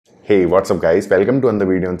Hey, what's up guys? Welcome to another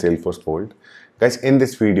video on Salesforce Bolt. Guys, in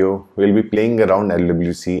this video, we'll be playing around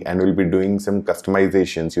LWC and we'll be doing some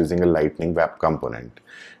customizations using a Lightning Web Component.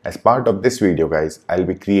 As part of this video, guys, I'll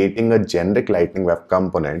be creating a generic Lightning Web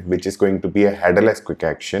Component, which is going to be a headerless quick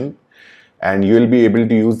action. And you will be able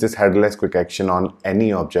to use this headerless quick action on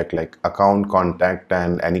any object like account, contact,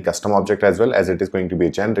 and any custom object as well, as it is going to be a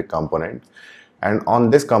generic component. And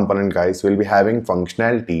on this component, guys, we'll be having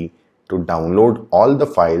functionality to download all the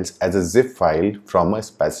files as a zip file from a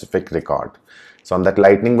specific record. So on that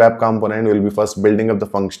Lightning Web Component, we'll be first building up the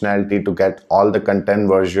functionality to get all the content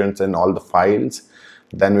versions and all the files.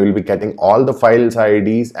 Then we'll be getting all the files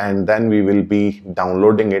IDs, and then we will be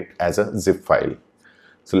downloading it as a zip file.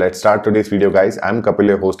 So let's start today's video, guys. I'm Kapil,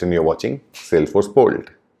 your host, and you're watching Salesforce Bolt.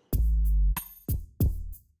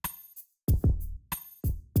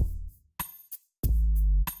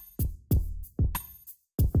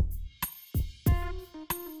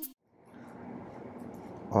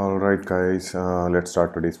 Alright guys, let's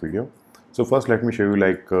start today's video. So first let me show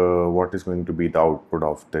you what is going to be the output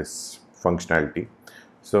of this functionality.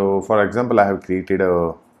 So for example, I have created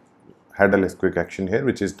a headerless quick action here,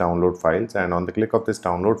 which is download files, and on the click of this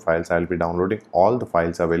download files, I'll be downloading all the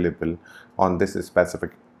files available on this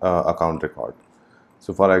specific account record.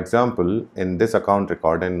 So for example, in this account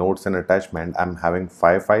record and notes and attachment, I'm having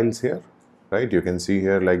 5 files here, right? You can see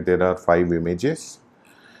here like there are 5 images.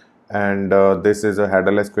 And this is a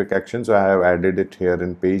headerless quick action, so I have added it here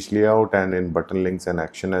in page layout and in button links and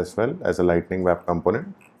action as well as a Lightning Web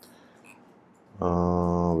Component.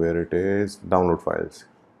 Where it is, download files,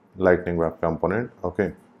 Lightning Web Component.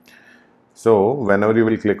 Okay, so whenever you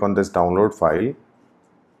will click on this download file,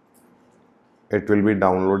 it will be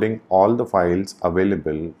downloading all the files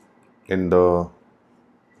available in the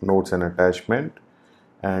notes and attachment,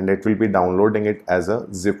 and it will be downloading it as a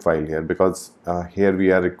zip file here, because here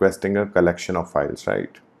we are requesting a collection of files,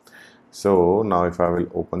 right? So now if I will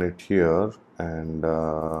open it here and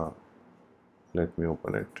let me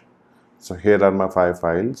open it. So here are my 5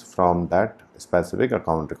 files from that specific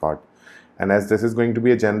account record, and as this is going to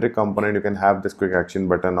be a generic component, you can have this quick action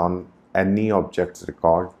button on any object's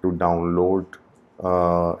record to download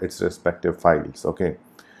its respective files. Okay,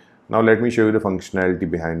 now let me show you the functionality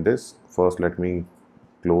behind this. First let me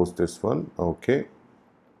close this one. Okay,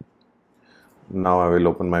 now I will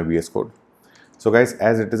open my VS Code. So guys,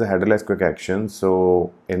 as it is a headerless quick action,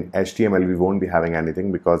 so in HTML we won't be having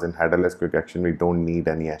anything, because in headerless quick action we don't need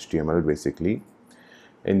any HTML basically.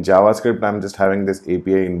 In JavaScript, I'm just having this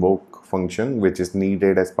API invoke function, which is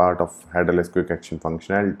needed as part of headerless quick action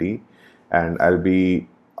functionality, and I'll be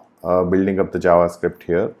building up the JavaScript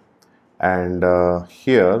here. And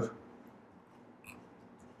here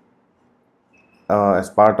as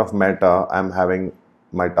part of meta, I'm having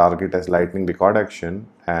my target as lightning record action,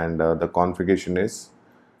 and the configuration is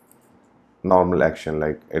normal action,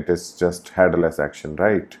 like it is just headerless action,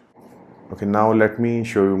 right? Okay, now let me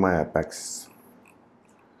show you my apex.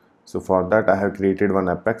 So for that, I have created one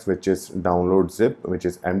apex, which is download zip, which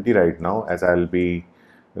is empty right now, as I'll be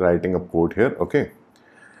writing up code here. Okay,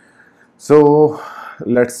 so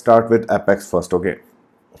let's start with apex first, okay,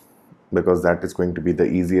 because that is going to be the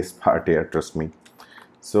easiest part here, trust me.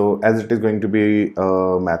 So as it is going to be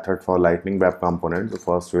a method for Lightning Web Component, so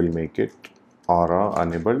first we'll make it aura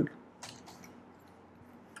enabled.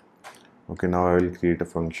 Okay, now I will create a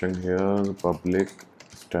function here, public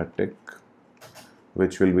static,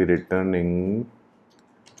 which will be returning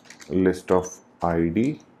list of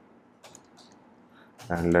ID,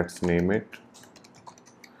 and let's name it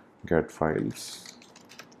get files,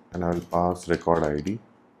 and I will pass record ID.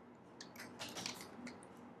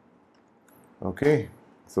 Okay,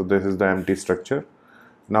 so this is the empty structure.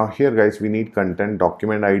 Now here guys, we need content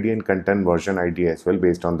document ID and content version ID as well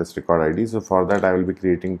based on this record ID. So for that, I will be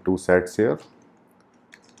creating 2 sets here.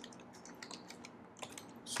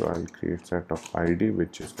 So I'll create set of ID,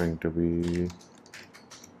 which is going to be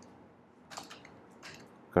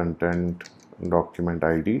content document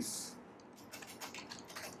IDs,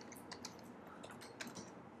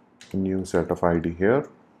 new set of ID here,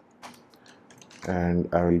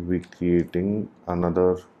 and I will be creating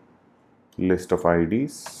another list of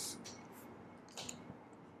IDs.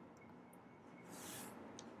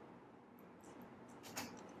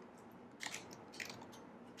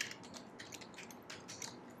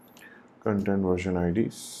 Content version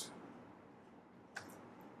IDs.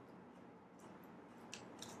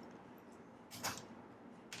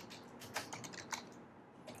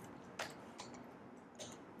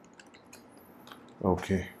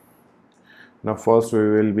 Okay. Now first we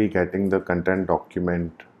will be getting the content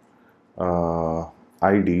document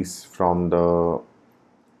IDs from the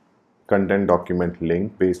content document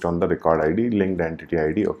link based on the record ID, linked entity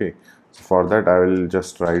ID. Okay, so for that I will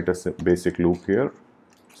just write a basic loop here.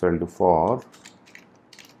 So I'll do for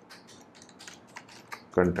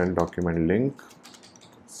content document link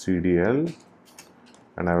CDL,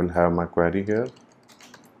 and I will have my query here.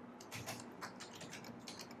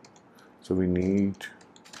 So we need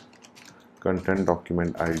content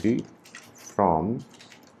document ID from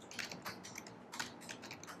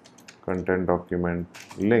content document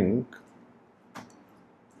link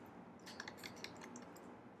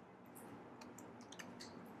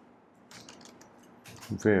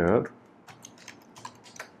where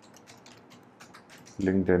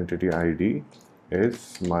linked entity ID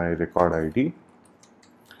is my record ID.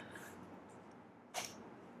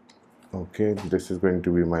 Okay, this is going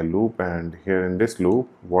to be my loop, and here in this loop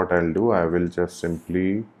what I'll do, I will just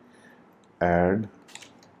simply add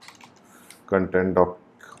content doc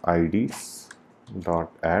IDs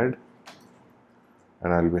dot add,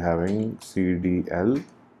 and I'll be having CDL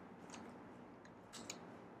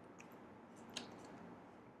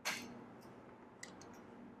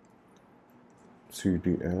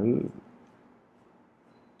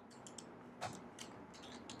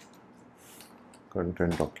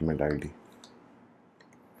content document ID.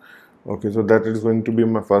 Okay, so that is going to be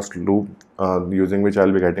my first loop using which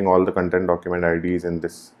I'll be getting all the content document IDs in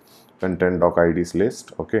this content doc IDs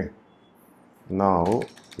list. Okay, now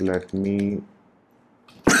let me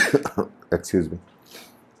excuse me,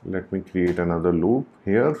 let me create another loop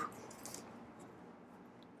here.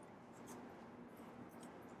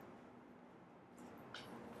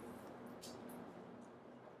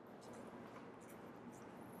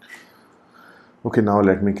 Okay, now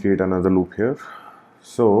let me create another loop here.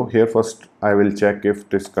 So here first I will check if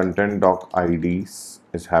this content doc IDs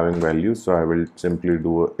is having values. So I will simply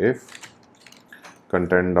do a if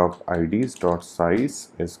content doc IDs dot size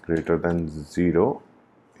is greater than 0.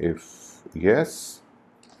 If yes,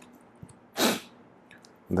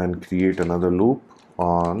 then create another loop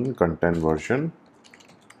on content version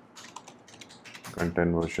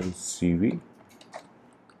CV,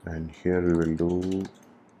 and here we will do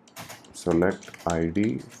select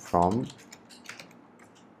ID from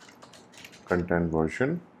content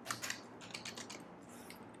version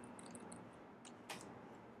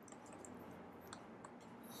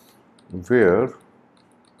where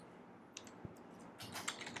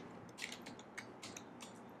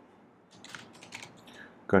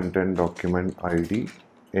content document ID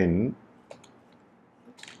in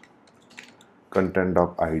content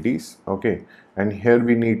doc IDs. Okay, and here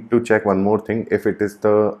we need to check one more thing, if it is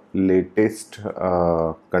the latest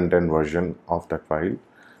content version of that file.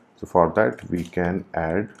 So for that we can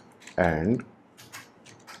add and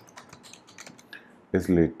is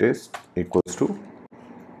latest equals to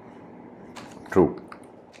true.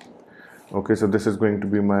 Okay, so this is going to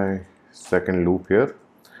be my second loop here,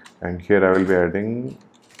 and here I will be adding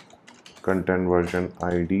content version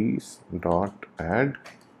IDs dot add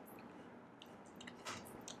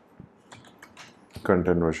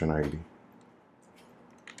content version ID.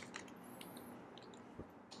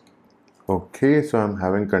 Okay, so I'm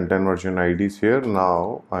having content version IDs here.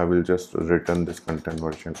 Now I will just return this content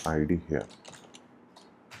version ID here.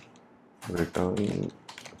 Return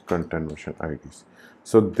content version IDs.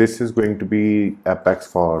 So this is going to be Apex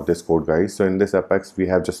for this code, guys. So in this Apex we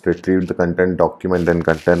have just retrieved the content document and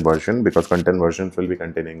content version, because content versions will be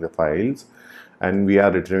containing the files, and we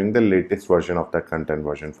are retrieving the latest version of that content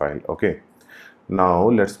version file. Okay, now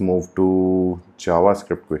let's move to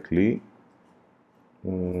JavaScript quickly.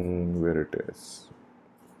 Where it is.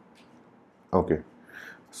 Okay,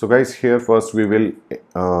 so guys, here first we will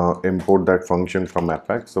import that function from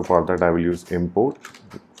Apex. So for that I will use import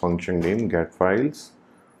function name get files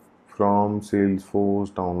from Salesforce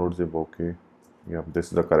download zip. Okay, yeah, this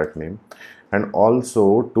is the correct name. And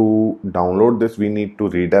also to download this we need to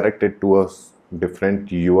redirect it to a different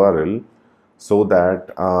URL so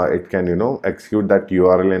that it can, you know, execute that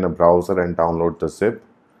URL in a browser and download the zip.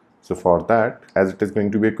 So for that, as it is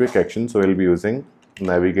going to be a quick action, so we'll be using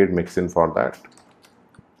navigate mixin for that.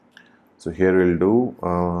 So here we'll do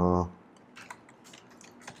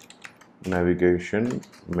navigation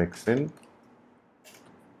mixin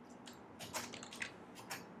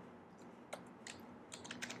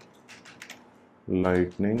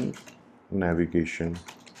lightning navigation.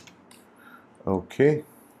 Okay,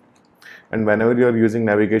 and whenever you are using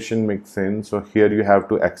navigation mixin, so here you have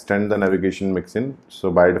to extend the navigation mixin. So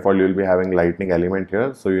by default you will be having lightning element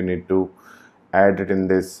here, so you need to add it in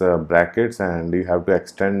this brackets, and you have to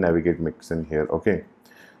extend navigate mixin here. Okay,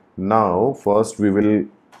 now first we will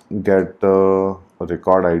get the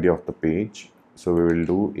record ID of the page. So we will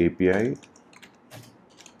do API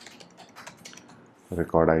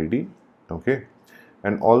record ID. Okay,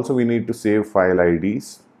 and also we need to save file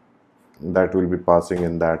IDs that will be passing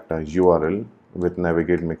in that URL with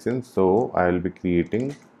navigate mixin. So I will be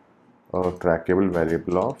creating a trackable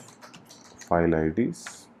variable of file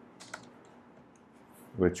IDs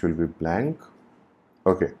which will be blank.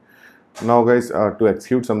 Okay, now guys, to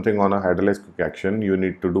execute something on a headerless quick action, you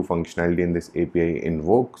need to do functionality in this API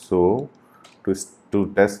invoke. So to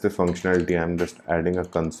test this functionality, I'm just adding a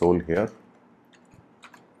console here,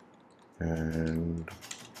 and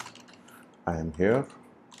I am here.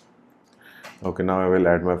 Okay, now I will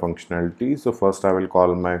add my functionality. So first I will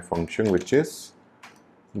call my function which is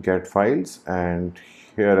get files, and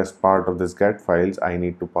here as part of this get files I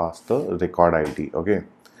need to pass the record ID. Okay,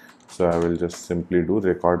 so I will just simply do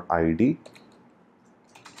record ID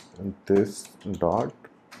and this dot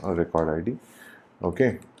record ID.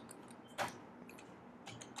 Okay,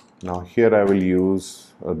 now here I will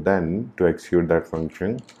use then to execute that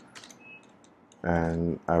function,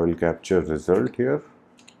 and I will capture result here.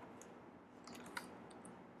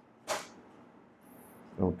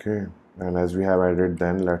 Okay, and as we have added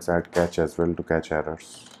then, let's add catch as well to catch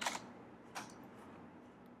errors.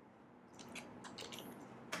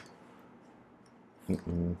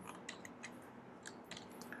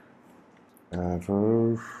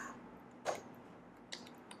 Error.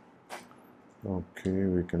 Okay,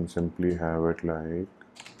 we can simply have it like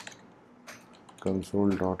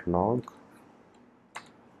console.log,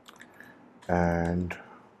 and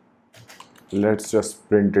let's just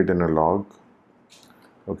print it in a log.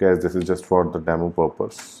 Okay, as this is just for the demo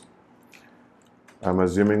purpose. I'm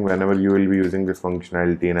assuming whenever you will be using this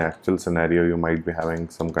functionality in an actual scenario, you might be having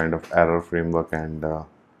some kind of error framework, and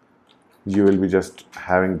you will be just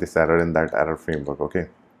having this error in that error framework. Okay,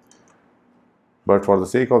 but for the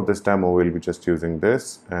sake of this demo, we'll be just using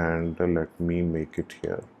this, and let me make it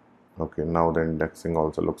here. Okay, now the indexing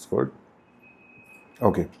also looks good.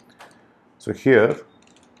 Okay, so here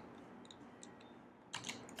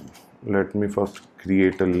let me first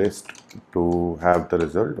create a list to have the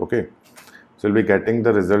result. Okay, so we'll be getting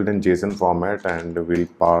the result in JSON format and we'll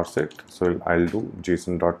parse it. So I'll do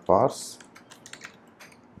json.parse,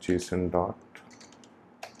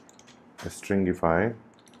 json.stringify,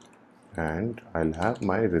 and I'll have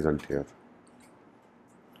my result here.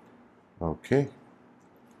 Okay,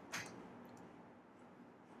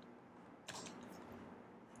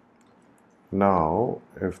 now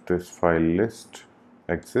if this file list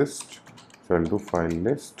exists, so I'll do file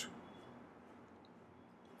list.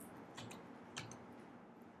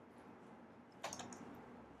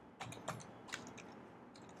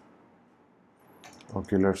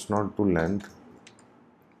 Okay, let's not do length.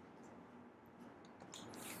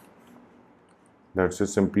 Let's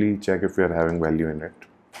just simply check if we are having value in it.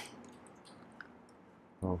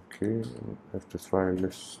 Okay, if this file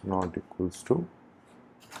is not equals to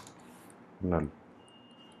null.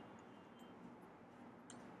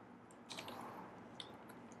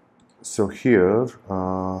 So here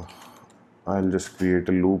I'll just create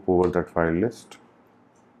a loop over that file list.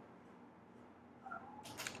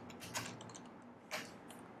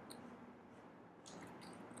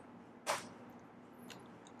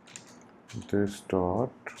 This dot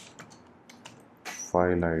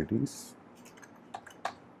file IDs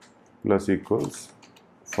plus equals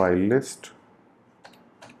file list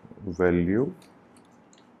value,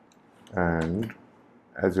 and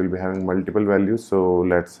as we'll be having multiple values, so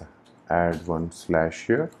let's add one slash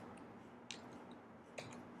here.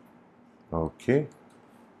 Okay,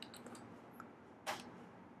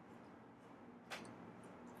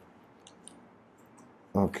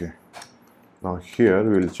 okay, now here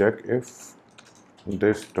we'll check if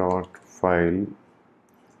this dot file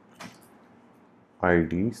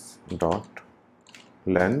IDs dot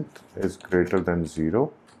length is greater than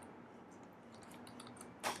 0.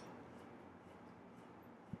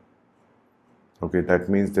 Okay, that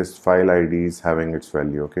means this file ID is having its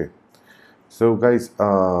value. Okay, so guys,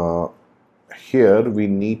 here we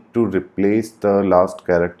need to replace the last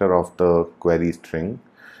character of the query string.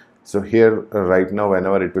 So here right now,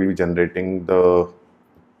 whenever it will be generating the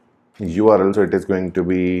URL, so it is going to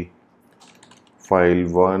be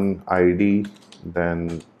file1 ID,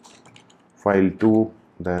 then file2,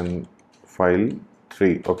 then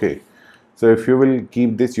file3. Okay, so if you will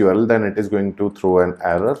keep this URL, then it is going to throw an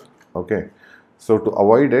error. Okay, so to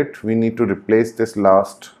avoid it, we need to replace this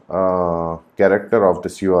last character of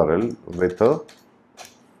this URL with a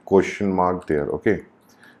question mark there. Okay,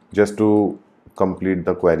 just to complete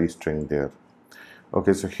the query string there.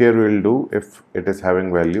 Okay, so here we will do, if it is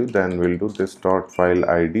having value, then we'll do this dot file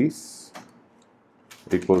IDs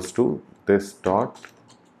equals to this dot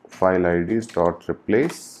file IDs dot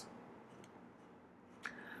replace.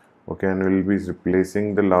 Okay, and we'll be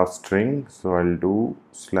replacing the last string, so I'll do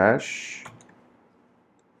slash.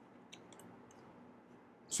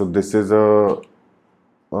 So this is a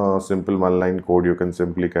simple one-line code. You can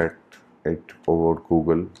simply get it over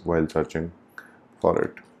Google while searching for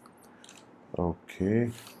it.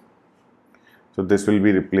 Okay, so this will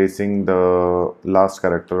be replacing the last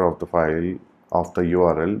character of the file of the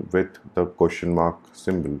URL with the question mark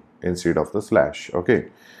symbol instead of the slash. Okay,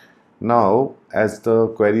 now as the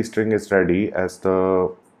query string is ready, as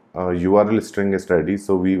the URL string is ready,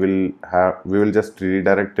 so we will just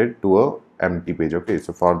redirect it to a empty page. Okay,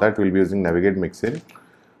 so for that we'll be using navigate mixin.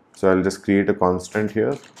 So I'll just create a constant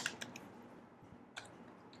here,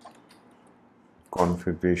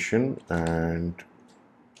 configuration, and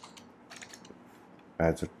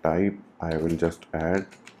as a type I will just add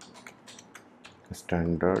a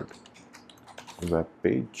standard web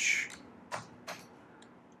page.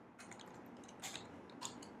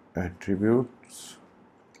 Attributes,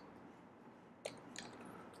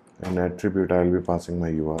 an attribute I will be passing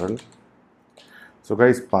my URL. So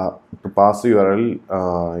guys, to pass the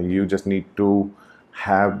URL, you just need to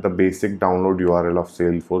have the basic download URL of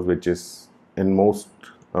Salesforce, which is in most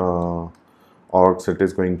orgs it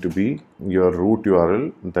is going to be your root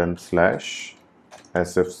URL, then slash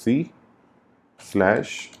sfc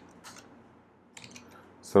slash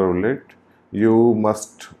servlet. You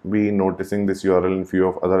must be noticing this URL in few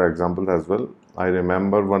of other examples as well. I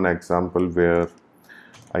remember one example where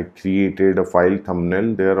I created a file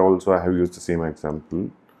thumbnail. There also I have used the same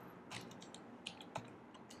example.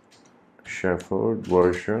 Shepherd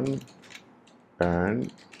version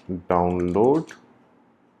and download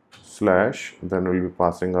slash, then we'll be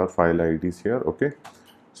passing our file IDs here. Okay,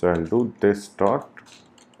 so I'll do this dot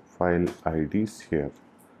file IDs here.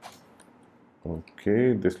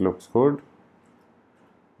 Okay, this looks good.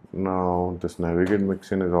 Now this navigate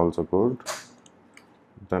mixin is also good.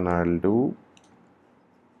 Then I'll do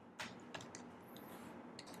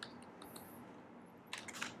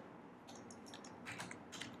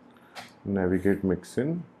navigate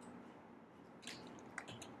mixin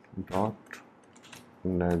dot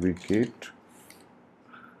navigate.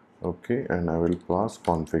 Okay, and I will pass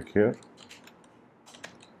config here.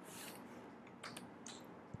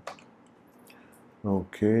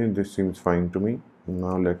 Okay, this seems fine to me.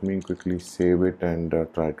 Now let me quickly save it and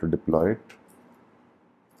try to deploy it.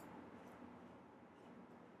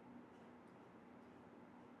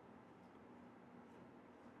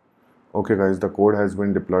 Okay guys, the code has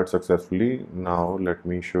been deployed successfully. Now let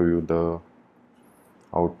me show you the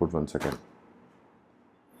output once again.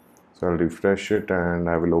 So I'll refresh it and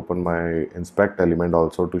I will open my inspect element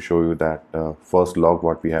also to show you that first log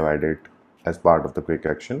what we have added as part of the quick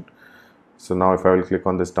action. So now if I will click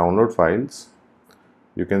on this download files,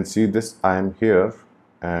 you can see this I am here,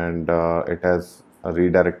 and it has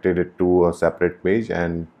redirected it to a separate page,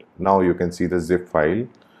 and now you can see the zip file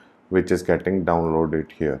which is getting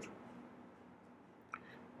downloaded here,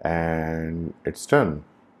 and it's done.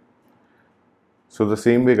 So the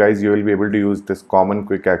same way guys, you will be able to use this common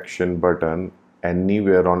quick action button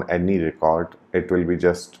anywhere on any record. It will be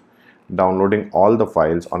just downloading all the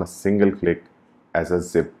files on a single click as a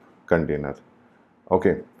zip container.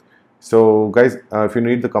 Okay, so guys, if you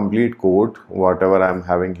need the complete code, whatever I'm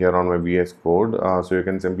having here on my VS Code, so you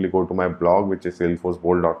can simply go to my blog, which is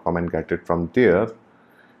salesforcebolt.com, and get it from there.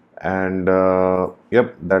 And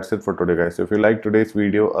yep, that's it for today guys. So if you like today's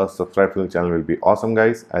video, a subscribe to the channel will be awesome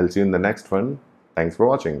guys. I'll see you in the next one. Thanks for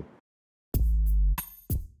watching.